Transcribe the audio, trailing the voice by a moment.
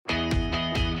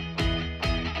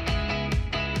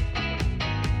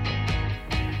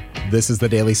This is the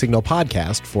Daily Signal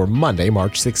podcast for Monday,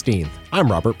 March 16th. I'm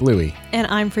Robert Bluey. And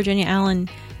I'm Virginia Allen.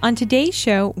 On today's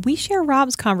show, we share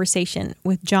Rob's conversation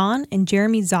with John and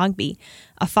Jeremy Zogby,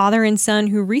 a father and son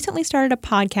who recently started a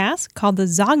podcast called The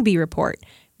Zogby Report,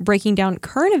 breaking down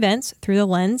current events through the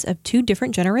lens of two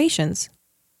different generations.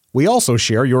 We also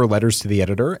share your letters to the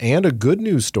editor and a good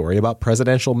news story about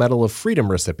Presidential Medal of Freedom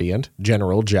recipient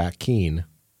General Jack Keane.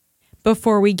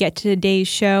 Before we get to today's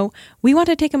show, we want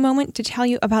to take a moment to tell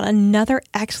you about another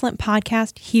excellent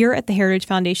podcast here at the Heritage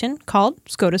Foundation called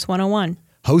SCOTUS 101.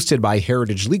 Hosted by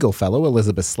Heritage Legal Fellow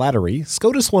Elizabeth Slattery,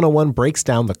 SCOTUS 101 breaks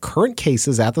down the current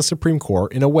cases at the Supreme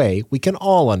Court in a way we can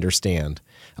all understand.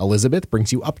 Elizabeth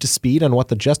brings you up to speed on what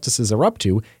the justices are up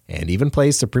to and even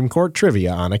plays Supreme Court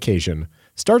trivia on occasion.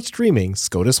 Start streaming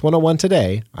SCOTUS 101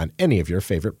 today on any of your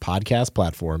favorite podcast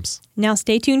platforms. Now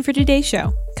stay tuned for today's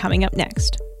show, coming up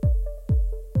next.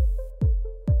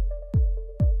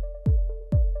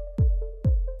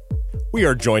 We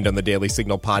are joined on the Daily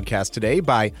Signal podcast today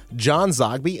by John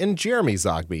Zogby and Jeremy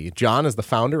Zogby. John is the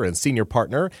founder and senior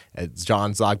partner at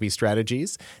John Zogby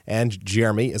Strategies, and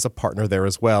Jeremy is a partner there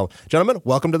as well. Gentlemen,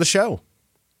 welcome to the show.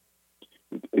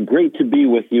 Great to be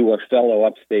with you, a fellow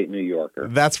upstate New Yorker.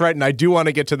 That's right, and I do want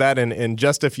to get to that in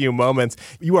just a few moments.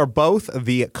 You are both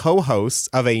the co-hosts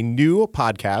of a new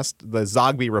podcast, The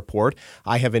Zogby Report.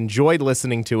 I have enjoyed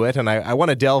listening to it, and I want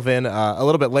to delve in a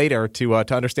little bit later to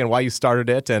understand why you started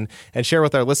it and share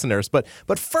with our listeners. But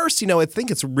first, I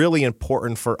think it's really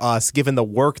important for us, given the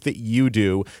work that you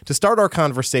do, to start our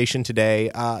conversation today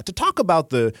to talk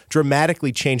about the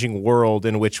dramatically changing world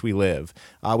in which we live.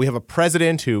 We have a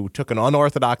president who took an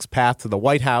unorthodox path to the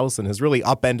White House and has really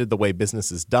upended the way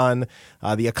business is done.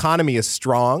 The economy is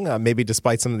strong, maybe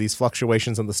despite some of these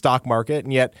fluctuations in the stock market,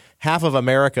 and yet half of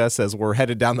America says we're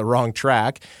headed down the wrong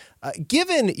track.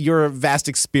 Given your vast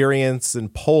experience in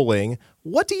polling,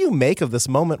 what do you make of this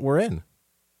moment we're in?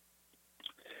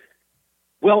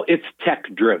 Well, it's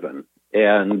tech-driven,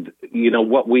 and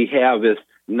what we have is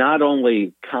not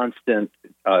only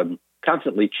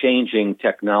constantly changing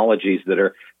technologies that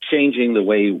are changing the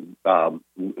way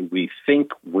we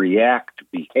think, react,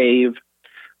 behave,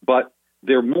 but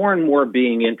they're more and more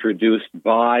being introduced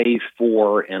by,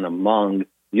 for, and among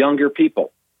younger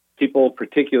people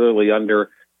particularly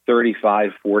under 35,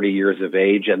 40 years of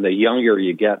age, and the younger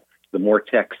you get, the more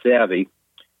tech savvy,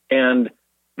 and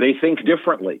they think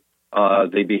differently,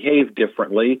 they behave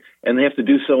differently, and they have to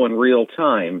do so in real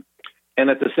time,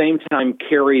 and at the same time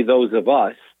carry those of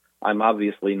us. I'm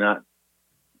obviously not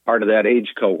part of that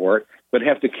age cohort, but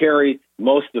have to carry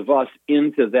most of us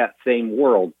into that same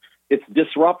world. It's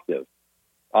disruptive.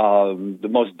 The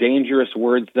most dangerous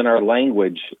words in our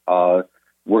language,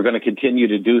 we're going to continue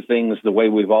to do things the way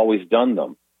we've always done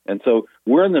them. And so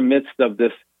we're in the midst of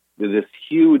this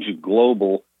huge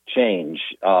global change,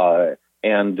 and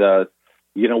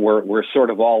we're sort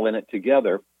of all in it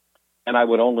together. And I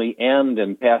would only end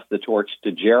and pass the torch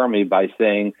to Jeremy by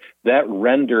saying that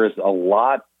renders a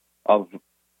lot of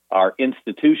our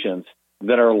institutions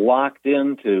that are locked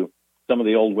into some of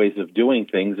the old ways of doing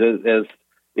things as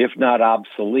if not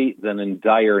obsolete, then in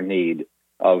dire need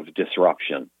of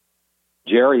disruption.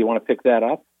 Jerry, you want to pick that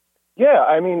up? Yeah,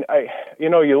 I mean,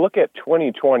 you look at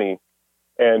 2020,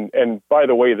 and by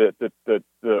the way, the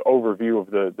overview of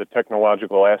the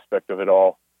technological aspect of it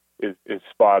all is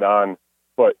spot on.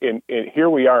 But here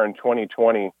we are in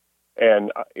 2020,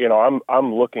 and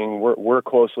I'm looking. We're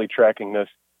closely tracking this,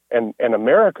 and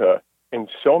America, in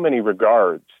so many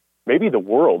regards, maybe the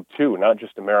world too, not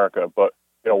just America, but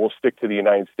we'll stick to the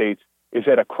United States, is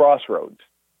at a crossroads.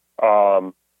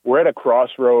 We're at a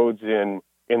crossroads in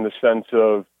the sense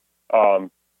of,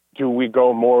 do we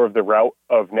go more of the route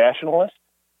of nationalists,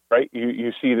 right?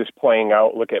 You see this playing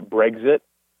out. Look at Brexit,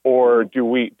 or do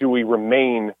we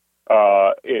remain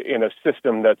in a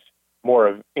system that's more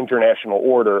of international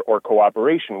order or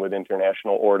cooperation with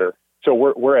international order? So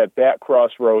we're at that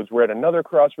crossroads. We're at another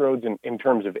crossroads in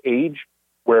terms of age,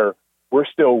 where we're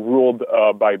still ruled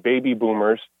by baby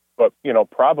boomers, but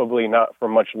probably not for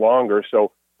much longer.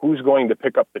 So who's going to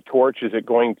pick up the torch? Is it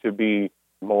going to be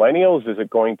millennials? Is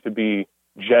it going to be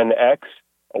Gen X?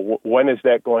 When is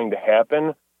that going to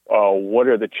happen? What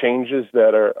are the changes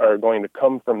that are going to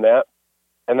come from that?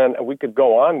 And then we could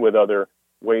go on with other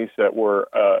ways that we're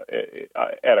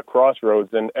at a crossroads.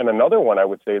 And another one, I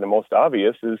would say the most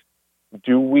obvious, is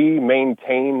do we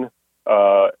maintain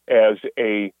as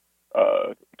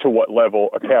to what level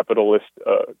a capitalist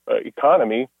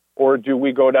economy, or do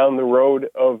we go down the road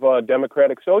of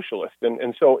democratic socialist?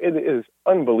 And so it is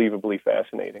unbelievably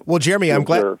fascinating. Well, Jeremy, I'm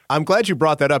glad you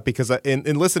brought that up, because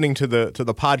in listening to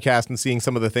the podcast and seeing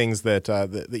some of the things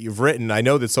that you've written, I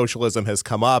know that socialism has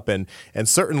come up, and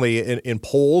certainly in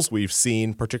polls we've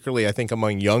seen, particularly I think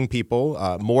among young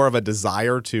people, more of a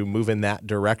desire to move in that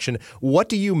direction. What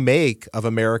do you make of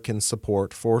American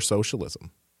support for socialism?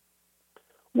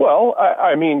 Well,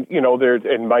 I mean,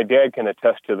 and my dad can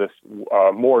attest to this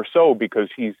more so because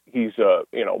he's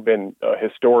been a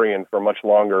historian for much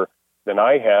longer than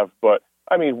I have. But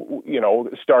I mean,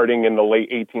 starting in the late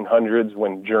 1800s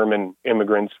when German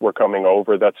immigrants were coming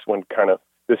over, that's when kind of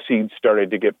the seeds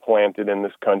started to get planted in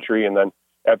this country. And then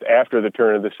after the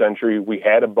turn of the century, we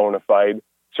had a bona fide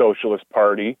socialist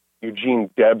party. Eugene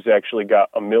Debs actually got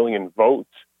 1 million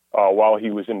votes while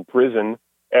he was in prison.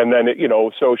 And then,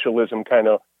 socialism kind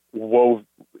of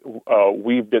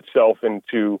weaved itself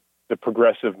into the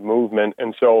progressive movement.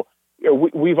 And so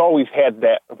we've always had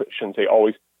that, I shouldn't say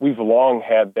always, we've long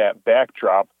had that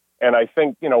backdrop. And I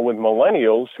think, with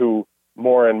millennials who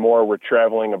more and more were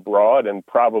traveling abroad, and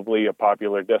probably a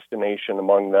popular destination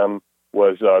among them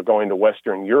was going to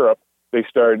Western Europe, they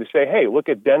started to say, hey, look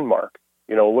at Denmark,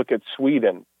 look at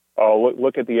Sweden,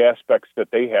 look at the aspects that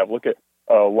they have, look at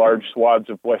large swaths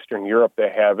of Western Europe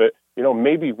that have it.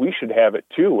 Maybe we should have it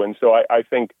too. And so I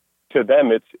think to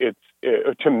them, it's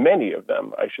to many of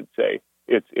them, I should say,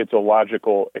 it's a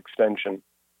logical extension.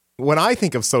 When I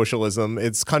think of socialism,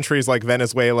 it's countries like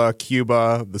Venezuela,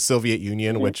 Cuba, the Soviet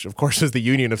Union, which, of course, is the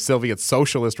Union of Soviet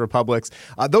Socialist Republics.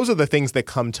 Those are the things that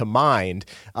come to mind.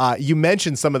 You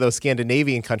mentioned some of those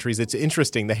Scandinavian countries. It's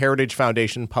interesting. The Heritage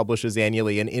Foundation publishes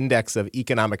annually an index of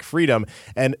economic freedom,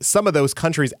 and some of those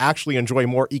countries actually enjoy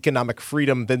more economic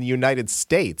freedom than the United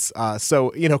States.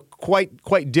 So,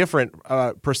 quite different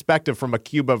perspective from a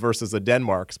Cuba versus a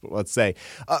Denmark, let's say.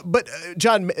 But,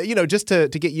 John, just to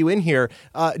get you in here,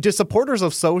 do supporters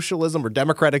of socialism or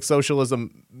democratic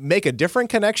socialism make a different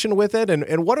connection with it?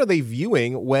 And what are they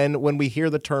viewing when we hear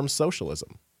the term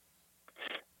socialism?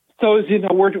 So, as you know,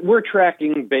 we're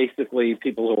tracking basically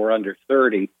people who are under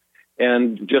 30.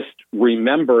 And just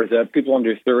remember that people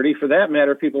under 30, for that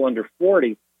matter, people under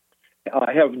 40,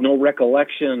 have no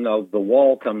recollection of the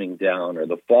wall coming down or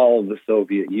the fall of the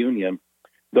Soviet Union.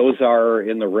 Those are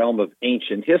in the realm of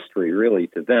ancient history, really,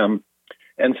 to them.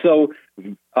 And so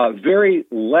very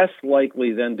less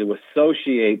likely then to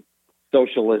associate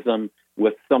socialism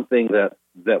with something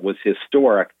that was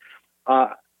historic.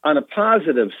 On a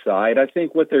positive side, I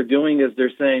think what they're doing is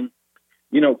they're saying,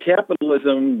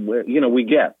 capitalism, we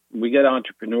get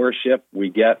entrepreneurship, we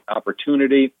get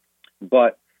opportunity,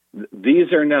 but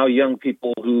these are now young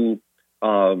people who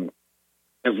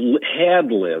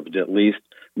had lived at least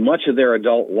much of their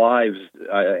adult lives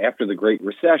after the Great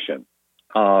Recession.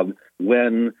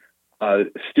 When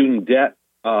student debt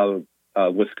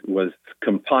was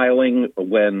compiling,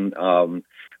 when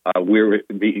we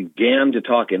began to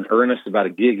talk in earnest about a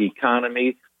gig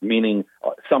economy, meaning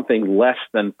something less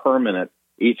than permanent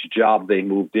each job they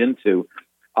moved into,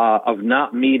 of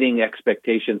not meeting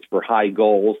expectations for high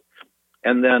goals,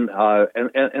 and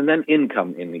then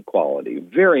income inequality,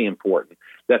 very important.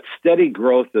 That steady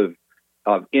growth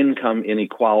of income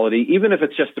inequality, even if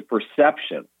it's just a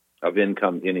perception of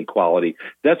income inequality.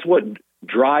 That's what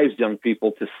drives young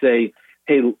people to say,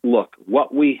 hey, look,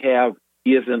 what we have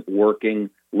isn't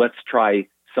working. Let's try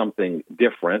something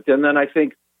different. And then I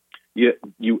think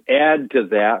you add to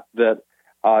that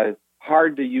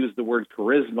hard to use the word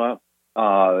charisma,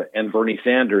 and Bernie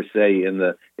Sanders say in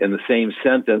the same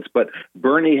sentence, but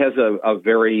Bernie has a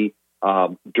very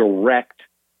direct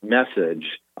message,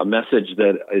 a message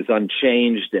that is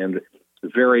unchanged and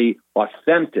very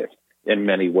authentic in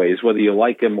many ways, whether you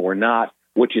like him or not.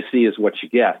 What you see is what you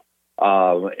get.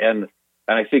 And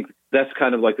I think that's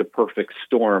kind of like a perfect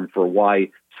storm for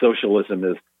why socialism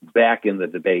is back in the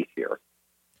debate here.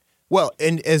 Well,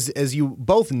 and as you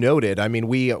both noted, I mean,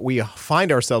 we find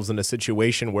ourselves in a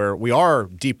situation where we are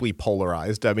deeply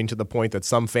polarized. I mean, to the point that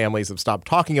some families have stopped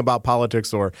talking about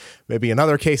politics, or maybe in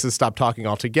other cases stopped talking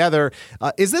altogether.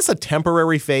 Is this a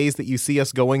temporary phase that you see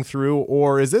us going through,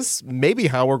 or is this maybe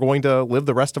how we're going to live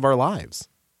the rest of our lives?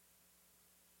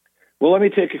 Well, let me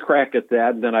take a crack at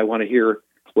that, and then I want to hear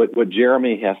what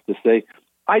Jeremy has to say.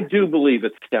 I do believe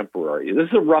it's temporary. This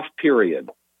is a rough period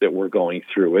that we're going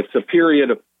through. It's a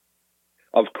period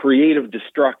of creative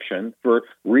destruction for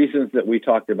reasons that we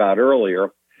talked about earlier,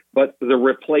 but the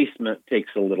replacement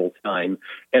takes a little time.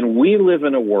 And we live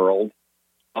in a world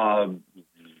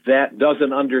that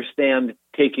doesn't understand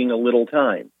taking a little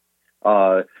time.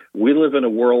 We live in a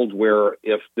world where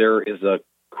if there is a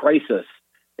crisis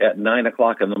at 9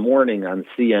 o'clock in the morning on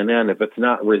CNN, if it's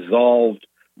not resolved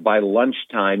by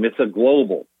lunchtime, it's a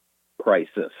global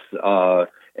crisis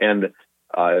and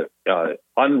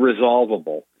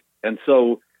unresolvable. And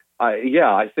so,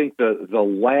 I think the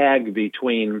lag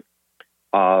between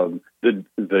the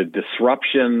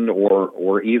disruption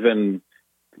or even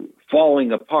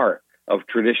falling apart of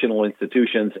traditional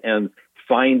institutions and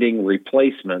finding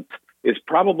replacements is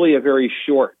probably a very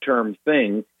short-term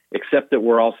thing, except that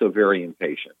we're also very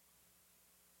impatient.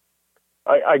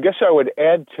 I guess I would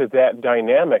add to that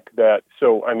dynamic that,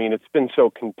 it's been so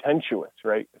contentious,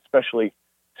 right? Especially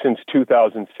since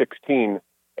 2016,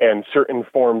 and certain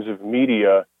forms of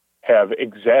media have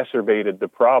exacerbated the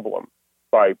problem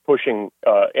by pushing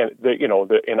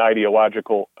an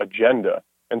ideological agenda.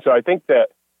 And so I think that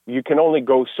you can only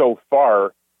go so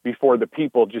far before the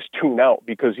people just tune out,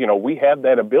 because, we have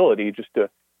that ability just to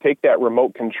take that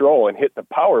remote control and hit the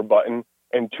power button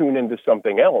and tune into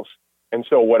something else. And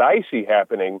so what I see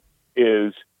happening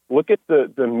is, look at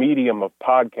the medium of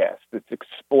podcasts. It's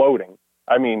exploding.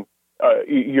 I mean,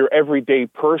 your everyday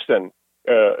person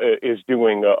is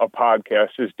doing a podcast,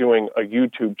 is doing a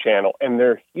YouTube channel, and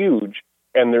they're huge.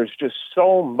 And there's just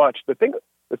so much. The thing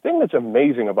that's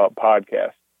amazing about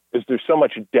podcasts is there's so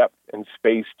much depth and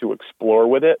space to explore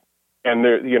with it. And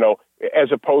there,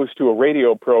 as opposed to a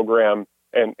radio program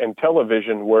and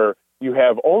television where you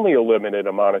have only a limited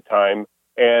amount of time.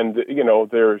 And,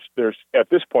 there's at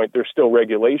this point, there's still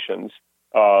regulations,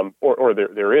 or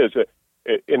there is.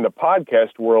 In the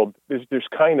podcast world, there's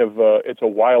kind of it's a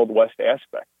Wild West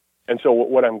aspect. And so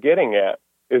what I'm getting at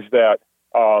is that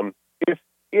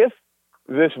if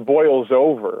this boils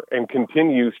over and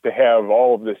continues to have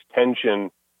all of this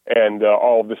tension and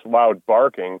all of this loud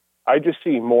barking, I just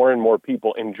see more and more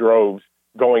people in droves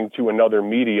going to another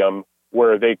medium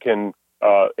where they can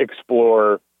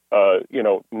explore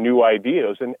new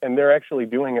ideas, and they're actually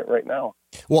doing it right now.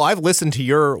 Well, I've listened to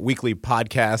your weekly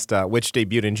podcast, which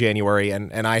debuted in January,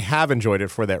 and I have enjoyed it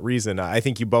for that reason. I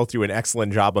think you both do an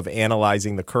excellent job of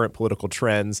analyzing the current political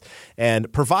trends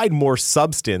and provide more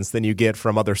substance than you get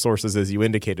from other sources, as you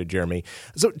indicated, Jeremy.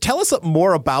 So tell us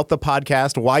more about the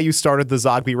podcast, why you started the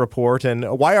Zogby Report,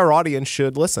 and why our audience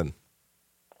should listen.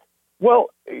 Well,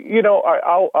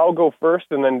 I'll go first,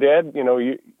 and then Dad,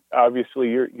 obviously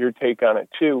your take on it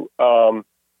too.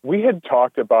 We had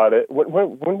talked about it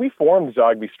when we formed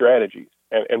Zogby Strategies,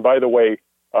 and by the way,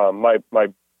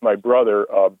 my brother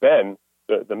Ben,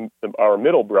 our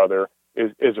middle brother,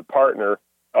 is a partner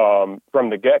from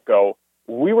the get-go.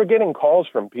 We were getting calls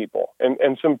from people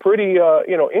and some pretty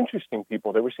interesting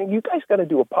people. They were saying, "You guys got to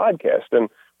do a podcast," and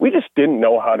we just didn't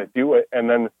know how to do it. And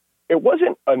then it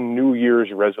wasn't a New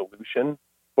Year's resolution,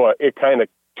 but it kind of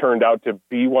turned out to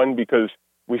be one because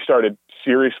we started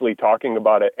seriously talking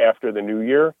about it after the new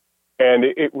year. And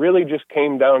it really just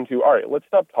came down to, all right, let's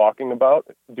stop talking about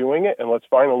doing it and let's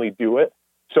finally do it.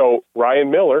 So Ryan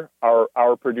Miller,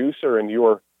 our producer and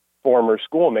your former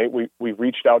schoolmate, we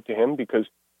reached out to him because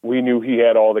we knew he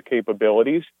had all the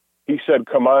capabilities. He said,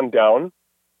 come on down.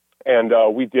 And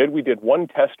we did one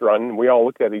test run, and we all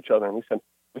looked at each other and we said,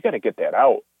 we got to get that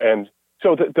out. And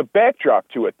so the backdrop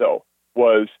to it, though,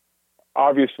 was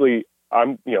obviously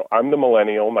I'm the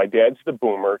millennial, my dad's the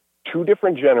boomer, two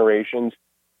different generations,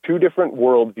 two different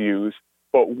worldviews,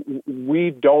 but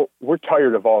we're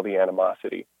tired of all the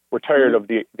animosity. We're tired of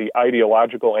the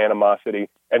ideological animosity,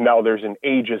 and now there's an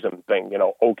ageism thing,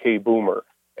 okay, boomer.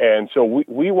 And so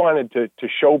we wanted to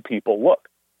show people, look,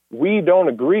 we don't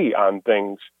agree on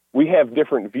things. We have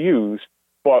different views,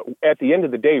 but at the end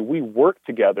of the day, we work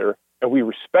together and we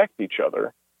respect each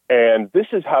other. And this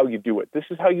is how you do it. This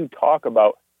is how you talk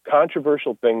about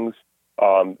controversial things,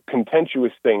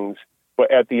 contentious things,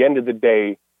 but at the end of the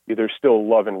day, there's still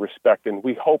love and respect. And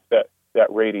we hope that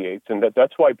radiates, and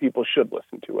that's why people should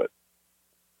listen to it.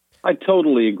 I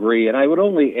totally agree. And I would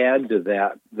only add to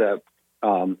that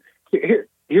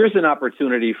here's an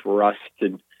opportunity for us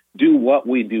to do what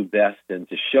we do best and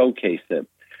to showcase it.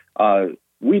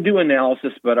 We do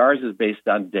analysis, but ours is based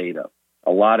on data.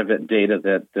 A lot of it data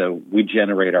that we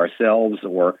generate ourselves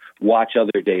or watch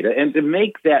other data. And to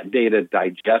make that data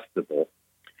digestible,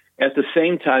 at the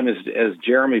same time, as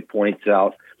Jeremy points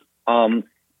out,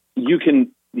 you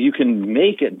can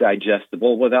make it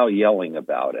digestible without yelling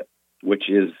about it, which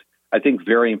is, I think,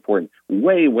 very important.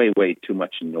 Way, way, way too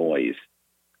much noise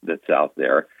that's out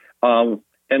there.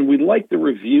 And we like the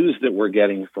reviews that we're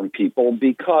getting from people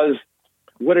because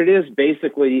what it is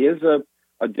basically is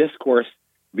a discourse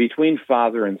between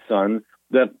father and son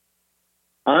that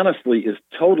honestly is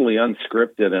totally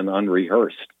unscripted and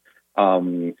unrehearsed.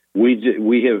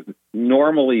 We have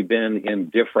normally been in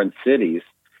different cities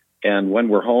And when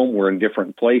we're home, we're in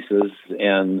different places.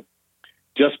 And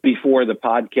just before the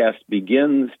podcast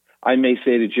begins, I may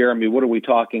say to Jeremy, what are we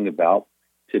talking about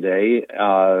today?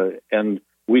 And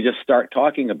we just start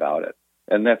talking about it.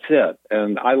 And that's it.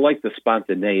 And I like the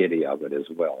spontaneity of it as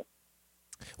well.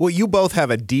 Well, you both have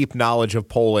a deep knowledge of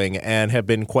polling and have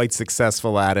been quite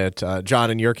successful at it. John,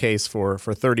 in your case, for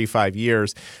 35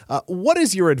 years. What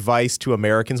is your advice to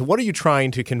Americans? What are you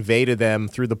trying to convey to them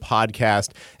through the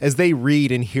podcast as they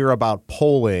read and hear about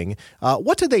polling?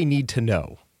 What do they need to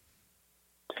know?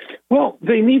 Well,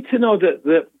 they need to know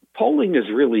that polling is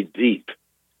really deep,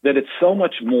 that it's so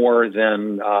much more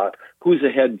than who's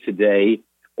ahead today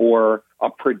or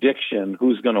a prediction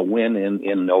who's going to win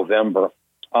in November.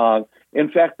 In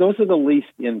fact, those are the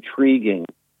least intriguing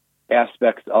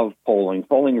aspects of polling.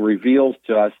 Polling reveals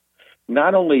to us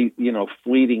not only,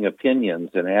 fleeting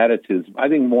opinions and attitudes, I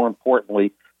think more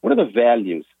importantly, what are the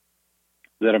values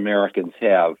that Americans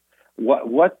have?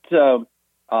 What do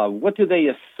they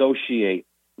associate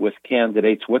with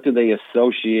candidates? What do they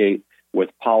associate with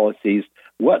policies?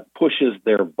 What pushes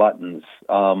their buttons?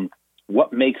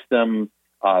 What makes them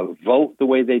vote the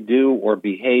way they do or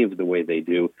behave the way they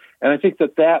do? And I think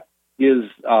that is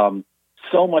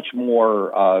so much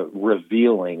more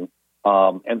revealing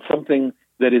and something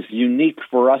that is unique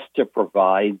for us to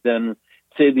provide than,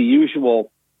 say, the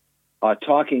usual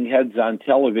talking heads on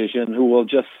television who will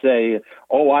just say,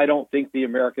 oh, I don't think the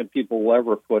American people will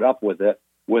ever put up with it,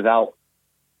 without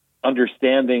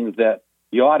understanding that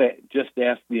you ought to just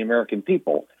ask the American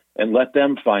people and let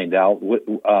them find out,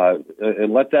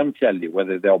 and let them tell you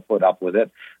whether they'll put up with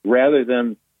it, rather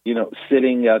than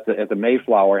sitting at the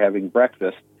Mayflower having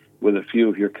breakfast with a few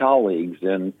of your colleagues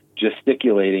and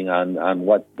gesticulating on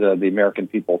what the American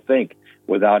people think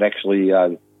without actually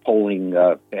polling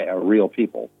real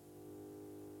people.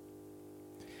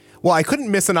 Well, I couldn't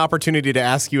miss an opportunity to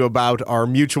ask you about our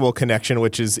mutual connection,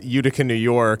 which is Utica, New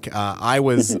York. I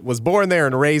was born there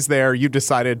and raised there. You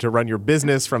decided to run your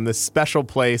business from this special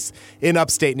place in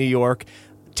upstate New York.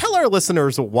 Tell our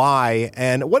listeners why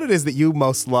and what it is that you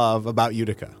most love about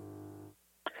Utica.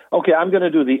 Okay, I'm going to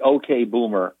do the okay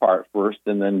boomer part first,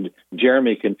 and then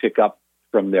Jeremy can pick up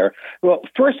from there. Well,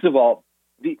 first of all,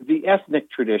 the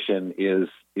ethnic tradition is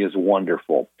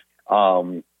wonderful.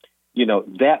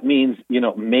 That means,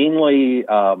 mainly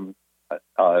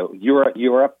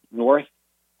Europe, north,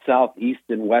 south, east,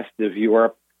 and west of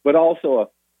Europe, but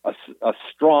also a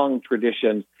strong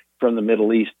tradition from the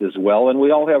Middle East as well. And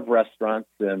we all have restaurants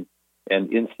and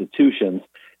institutions.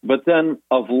 But then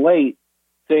of late,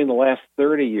 say in the last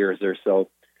 30 years or so,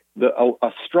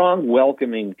 a strong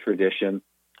welcoming tradition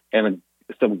and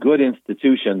some good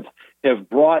institutions have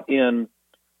brought in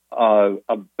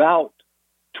about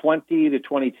 20 to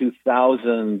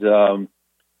 22,000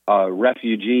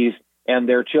 refugees and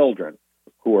their children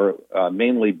who are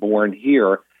mainly born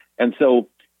here. And so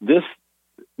this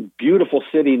beautiful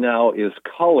city now is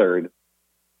colored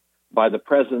by the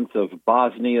presence of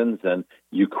Bosnians and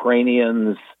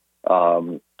Ukrainians,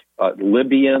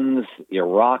 Libyans,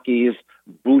 Iraqis,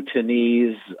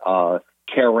 Bhutanese,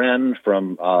 Karen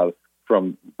from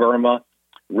Burma,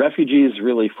 refugees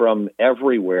really from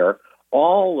everywhere,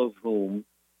 all of whom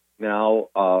now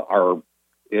are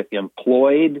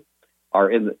employed, are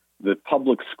in the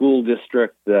public school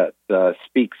district that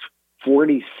speaks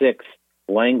 46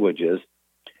 languages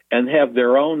and have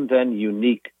their own then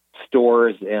unique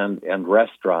stores and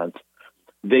restaurants.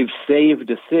 They've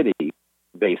saved a city,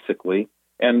 basically,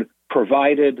 and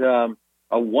provided a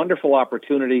wonderful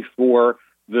opportunity for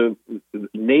the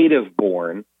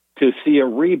native-born to see a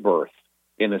rebirth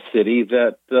in a city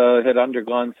that had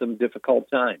undergone some difficult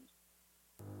times.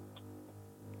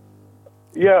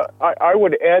 Yeah, I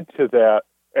would add to that,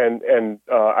 and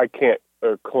I can't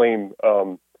claim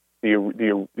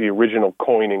the original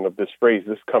coining of this phrase.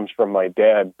 This comes from my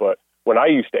dad, but when I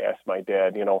used to ask my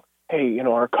dad, hey,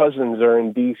 our cousins are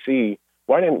in D.C.,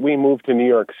 why didn't we move to New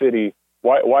York City?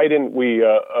 Why didn't we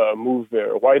move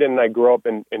there? Why didn't I grow up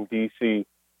in D.C.?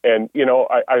 And,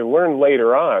 I learned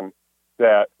later on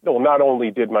that, not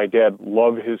only did my dad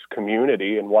love his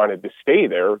community and wanted to stay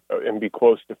there and be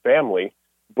close to family,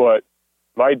 but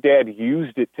my dad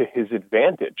used it to his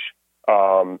advantage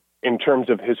in terms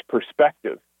of his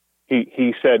perspective.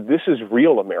 He said, this is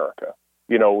real America.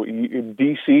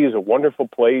 D.C. is a wonderful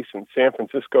place, and San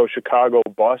Francisco, Chicago,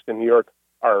 Boston, New York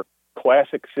are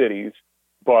classic cities,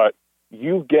 but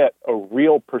you get a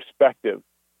real perspective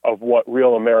of what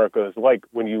real America is like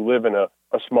when you live in a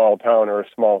small town or a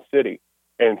small city.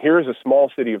 And here's a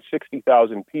small city of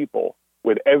 60,000 people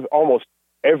with almost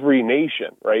every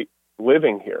nation, right,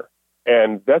 living here.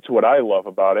 And that's what I love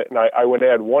about it. And I would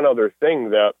add one other thing,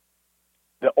 that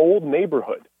the old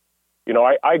neighborhood. You know,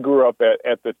 I grew up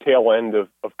at the tail end of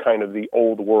kind of the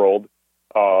old world.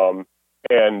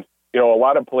 And, you know, a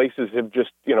lot of places have just,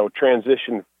 you know,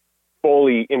 transitioned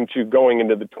fully into going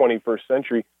into the 21st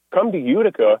century. Come to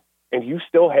Utica and you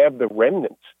still have the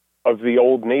remnants of the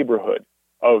old neighborhood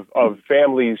of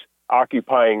families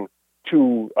occupying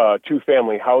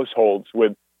two-family households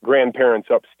with grandparents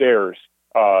upstairs,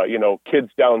 you know,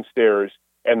 kids downstairs,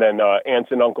 and then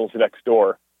aunts and uncles next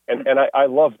door. And I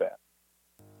love that.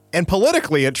 And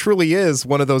politically, it truly is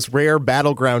one of those rare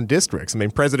battleground districts. I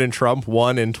mean, President Trump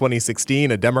won in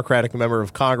 2016. A Democratic member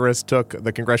of Congress took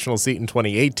the congressional seat in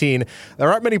 2018.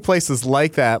 There aren't many places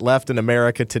like that left in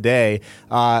America today.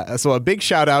 So a big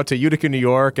shout out to Utica, New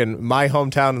York, and my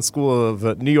hometown and school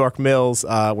of New York Mills,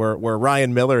 where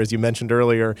Ryan Miller, as you mentioned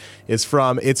earlier, is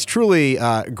from. It's truly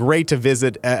great to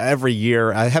visit every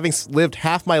year. Having lived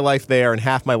half my life there and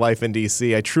half my life in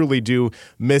D.C., I truly do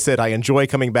miss it. I enjoy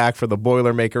coming back for the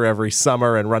Boilermaker every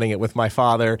summer and running it with my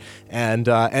father, and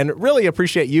really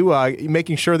appreciate you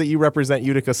making sure that you represent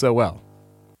Utica so well.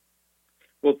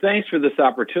 Well, thanks for this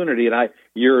opportunity, and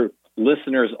your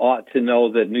listeners ought to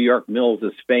know that New York Mills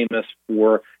is famous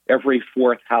for every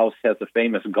fourth house has a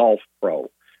famous golf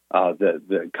pro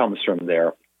that comes from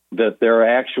there. That there are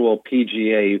actual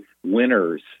PGA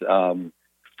winners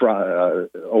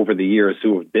over the years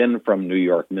who have been from New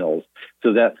York Mills.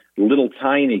 So that little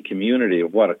tiny community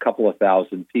of a couple of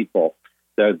thousand people,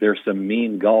 there's some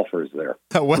mean golfers there.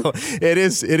 Well, it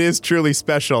is truly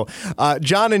special.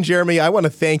 John and Jeremy, I want to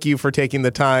thank you for taking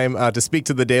the time to speak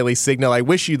to the Daily Signal. I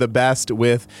wish you the best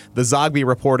with the Zogby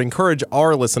Report. Encourage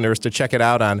our listeners to check it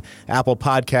out on Apple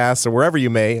Podcasts or wherever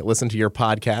you may listen to your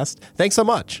podcast. Thanks so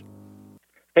much.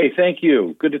 Hey, thank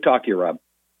you. Good to talk to you, Rob.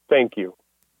 Thank you.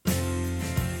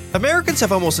 Americans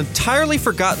have almost entirely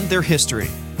forgotten their history.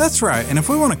 That's right, and if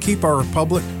we want to keep our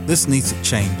republic, this needs to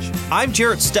change. I'm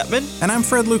Jarrett Stepman. And I'm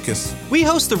Fred Lucas. We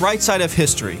host The Right Side of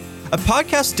History, a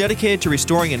podcast dedicated to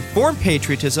restoring informed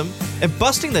patriotism and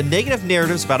busting the negative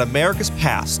narratives about America's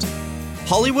past.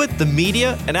 Hollywood, the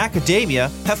media, and academia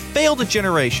have failed a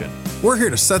generation. We're here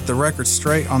to set the record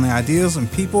straight on the ideas and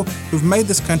people who've made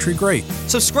this country great.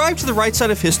 Subscribe to The Right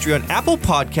Side of History on Apple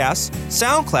Podcasts,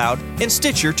 SoundCloud, and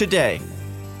Stitcher today.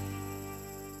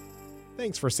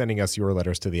 Thanks for sending us your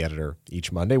letters to the editor.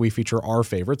 Each Monday, we feature our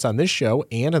favorites on this show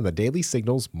and in the Daily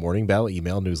Signal's Morning Bell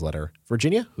email newsletter.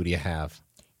 Virginia, who do you have?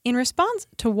 In response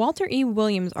to Walter E.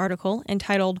 Williams' article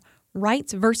entitled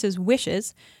Rights versus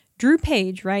Wishes, Drew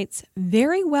Page writes,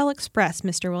 "Very well expressed,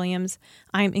 Mr. Williams.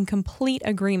 I am in complete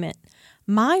agreement.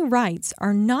 My rights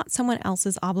are not someone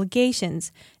else's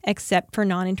obligations, except for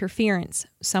non-interference.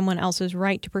 Someone else's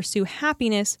right to pursue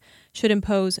happiness should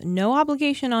impose no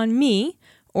obligation on me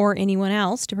or anyone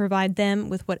else to provide them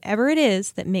with whatever it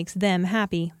is that makes them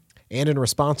happy." And in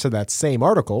response to that same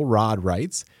article, Rod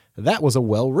writes, "That was a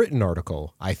well-written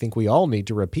article. I think we all need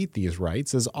to repeat these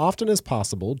rights as often as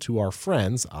possible to our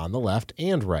friends on the left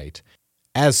and right.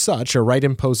 As such, a right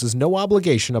imposes no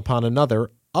obligation upon another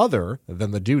other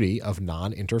than the duty of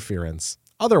non-interference.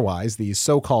 Otherwise, these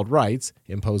so-called rights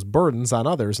impose burdens on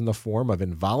others in the form of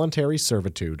involuntary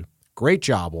servitude." Great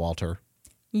job, Walter.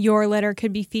 Your letter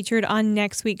could be featured on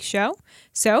next week's show,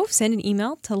 so send an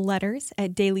email to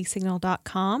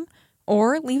letters@dailysignal.com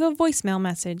or leave a voicemail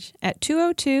message at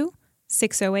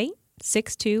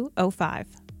 202-608-6205.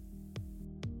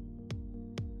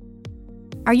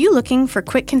 Are you looking for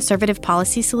quick conservative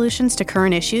policy solutions to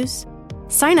current issues?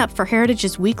 Sign up for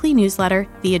Heritage's weekly newsletter,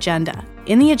 The Agenda.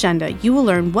 In The Agenda, you will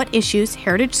learn what issues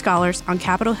Heritage scholars on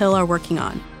Capitol Hill are working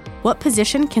on, what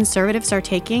position conservatives are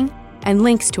taking, and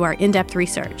links to our in-depth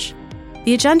research.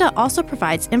 The Agenda also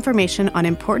provides information on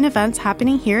important events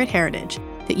happening here at Heritage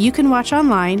that you can watch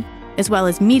online, as well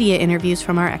as media interviews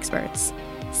from our experts.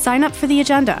 Sign up for The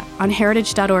Agenda on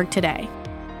heritage.org today.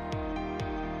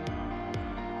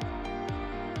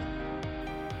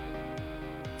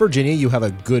 Virginia, you have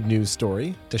a good news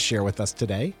story to share with us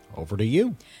today. Over to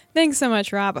you. Thanks so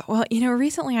much, Rob. Well,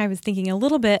 recently I was thinking a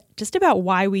little bit just about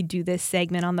why we do this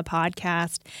segment on the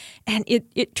podcast. And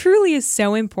it truly is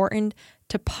so important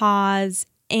to pause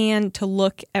and to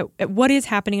look at what is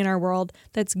happening in our world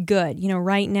that's good.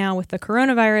 Right now with the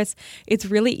coronavirus, it's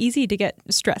really easy to get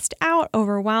stressed out,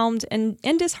 overwhelmed, and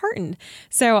disheartened.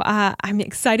 So I'm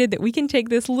excited that we can take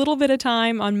this little bit of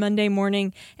time on Monday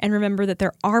morning and remember that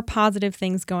there are positive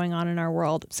things going on in our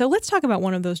world. So let's talk about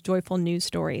one of those joyful news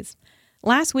stories.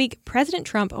 Last week, President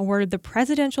Trump awarded the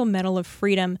Presidential Medal of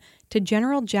Freedom to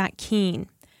General Jack Keane.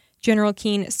 General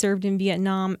Keane served in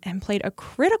Vietnam and played a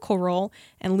critical role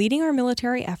in leading our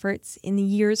military efforts in the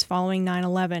years following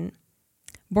 9/11.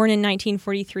 Born in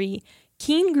 1943,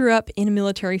 Keene grew up in a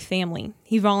military family.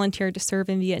 He volunteered to serve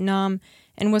in Vietnam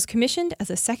and was commissioned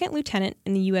as a second lieutenant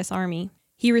in the U.S. Army.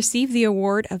 He received the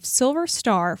award of Silver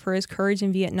Star for his courage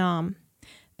in Vietnam.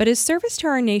 But his service to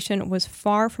our nation was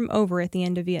far from over at the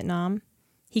end of Vietnam.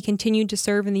 He continued to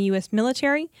serve in the U.S.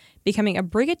 military, becoming a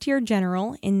brigadier general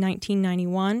in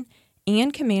 1991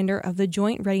 and commander of the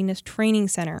Joint Readiness Training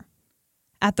Center.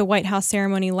 At the White House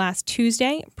ceremony last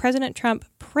Tuesday, President Trump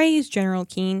praised General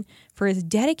Keene for his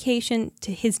dedication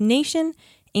to his nation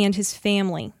and his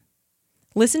family.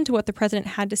 Listen to what the president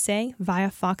had to say via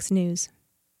Fox News.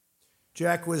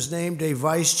 Jack was named a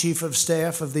Vice Chief of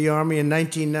Staff of the Army in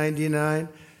 1999,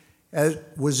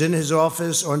 was in his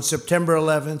office on September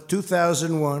 11,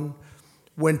 2001,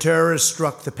 when terrorists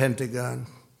struck the Pentagon.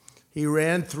 He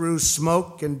ran through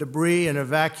smoke and debris and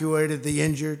evacuated the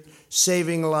injured,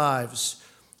 saving lives.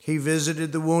 He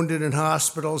visited the wounded in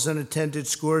hospitals and attended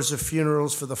scores of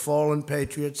funerals for the fallen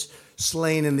patriots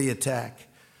slain in the attack.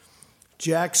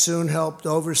 Jack soon helped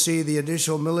oversee the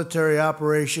initial military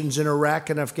operations in Iraq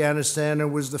and Afghanistan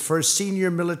and was the first senior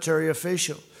military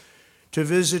official to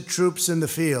visit troops in the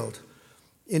field.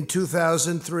 In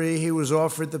 2003, he was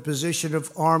offered the position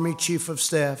of Army Chief of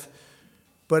Staff,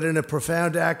 but in a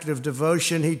profound act of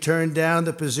devotion, he turned down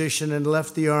the position and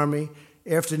left the Army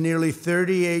after nearly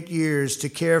 38 years to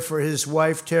care for his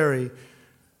wife, Terry,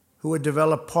 who had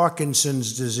developed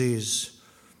Parkinson's disease.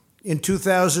 In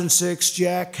 2006,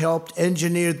 Jack helped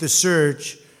engineer the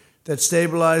surge that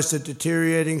stabilized a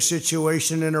deteriorating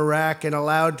situation in Iraq and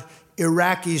allowed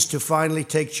Iraqis to finally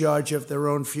take charge of their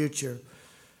own future.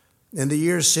 In the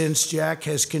years since, Jack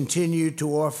has continued to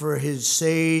offer his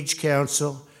sage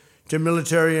counsel to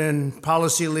military and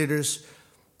policy leaders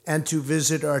and to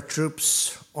visit our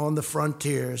troops on the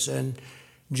frontiers. And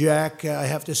Jack, I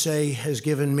have to say, has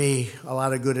given me a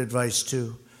lot of good advice,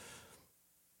 too.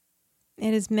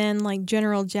 It is men like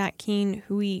General Jack Keene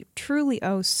who we truly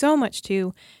owe so much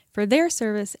to for their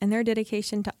service and their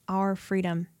dedication to our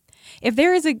freedom. If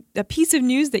there is a piece of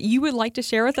news that you would like to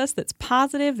share with us that's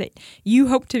positive, that you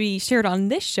hope to be shared on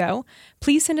this show,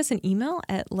 please send us an email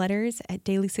at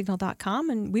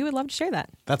letters@dailysignal.com, and we would love to share that.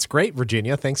 That's great,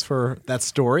 Virginia. Thanks for that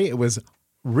story. It was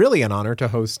really an honor to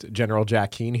host General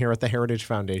Jack Keene here at the Heritage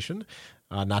Foundation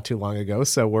not too long ago.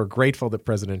 So we're grateful that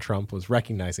President Trump was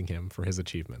recognizing him for his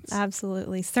achievements.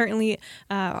 Absolutely. Certainly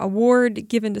award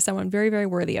given to someone very, very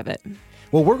worthy of it.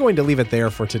 Well, we're going to leave it there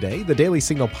for today. The Daily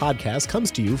Signal podcast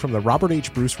comes to you from the Robert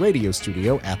H. Bruce Radio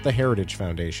Studio at the Heritage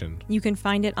Foundation. You can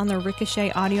find it on the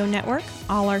Ricochet Audio Network.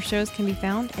 All our shows can be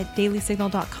found at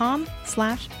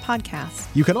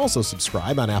dailysignal.com/podcast. You can also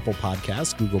subscribe on Apple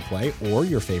Podcasts, Google Play, or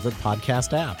your favorite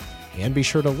podcast app. And be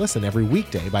sure to listen every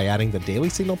weekday by adding the Daily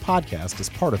Signal podcast as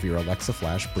part of your Alexa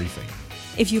Flash briefing.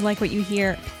 If you like what you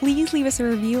hear, please leave us a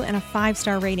review and a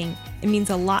 5-star rating. It means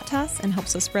a lot to us and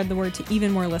helps us spread the word to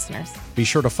even more listeners. Be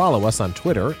sure to follow us on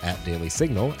Twitter at Daily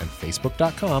Signal and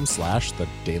Facebook.com/The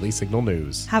Daily Signal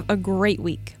News. Have a great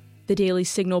week. The Daily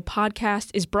Signal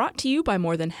podcast is brought to you by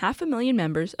more than 500,000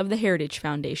 members of the Heritage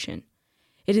Foundation.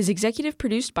 It is executive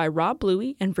produced by Rob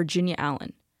Bluey and Virginia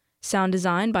Allen. Sound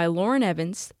design by Lauren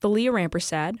Evans, Thalia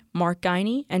Rampersad, Mark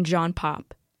Guiney, and John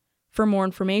Popp. For more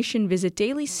information, visit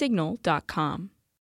dailysignal.com.